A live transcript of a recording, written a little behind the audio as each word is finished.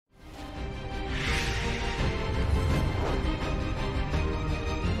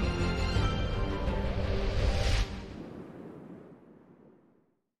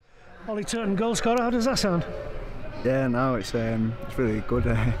Ollie Turton, goal scorer, how does that sound? Yeah, no, it's really good.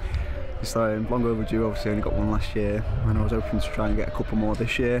 It's long overdue. Obviously, only got one last year, and I was hoping to try and get a couple more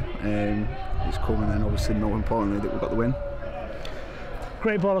this year. It's coming, and obviously, more importantly, that we got the win.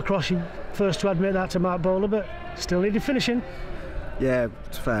 Great ball across. You first to admit that to Mark Bowler, but still needed finishing. Yeah,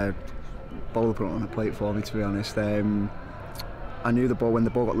 it's fair. Bowler put it on the plate for me, to be honest. I knew the ball when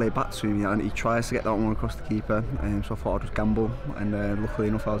the ball got laid back to him, and he tries to get that one across the keeper, so I thought I'd just gamble, and luckily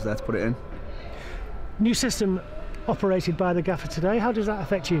enough I was there to put it in. New system operated by the gaffer today, how does that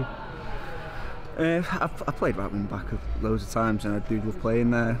affect you? I've played right wing back loads of times, and I do love playing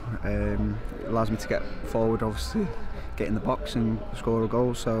there. It allows me to get forward, obviously, get in the box and score a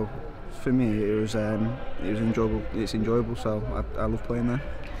goal, so for me it was enjoyable. It's enjoyable, so I love playing there.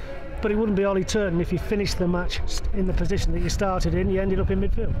 But it wouldn't be Ollie Turton if you finished the match in the position that you started in. You ended up in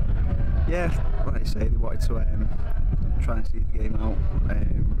midfield. Yeah, like I say, they wanted to try and see the game out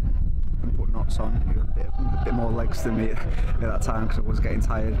and put knots on. A bit more legs than me at that time because I was getting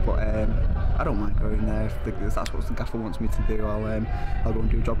tired. But I don't mind going there if that's what the gaffer wants me to do. I'll go and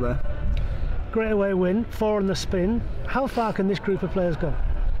do a job there. Great away win, 4 on the spin. How far can this group of players go?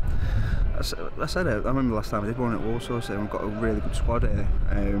 I said it. I remember last time I did one at Walsall, so we've got a really good squad here.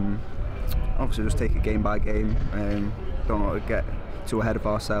 Obviously, just take it game by game. Don't want to get too ahead of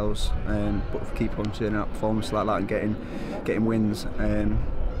ourselves, but if we keep on turning out performances like that and getting wins,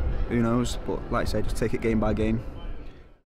 who knows? But like I say, just take it game by game.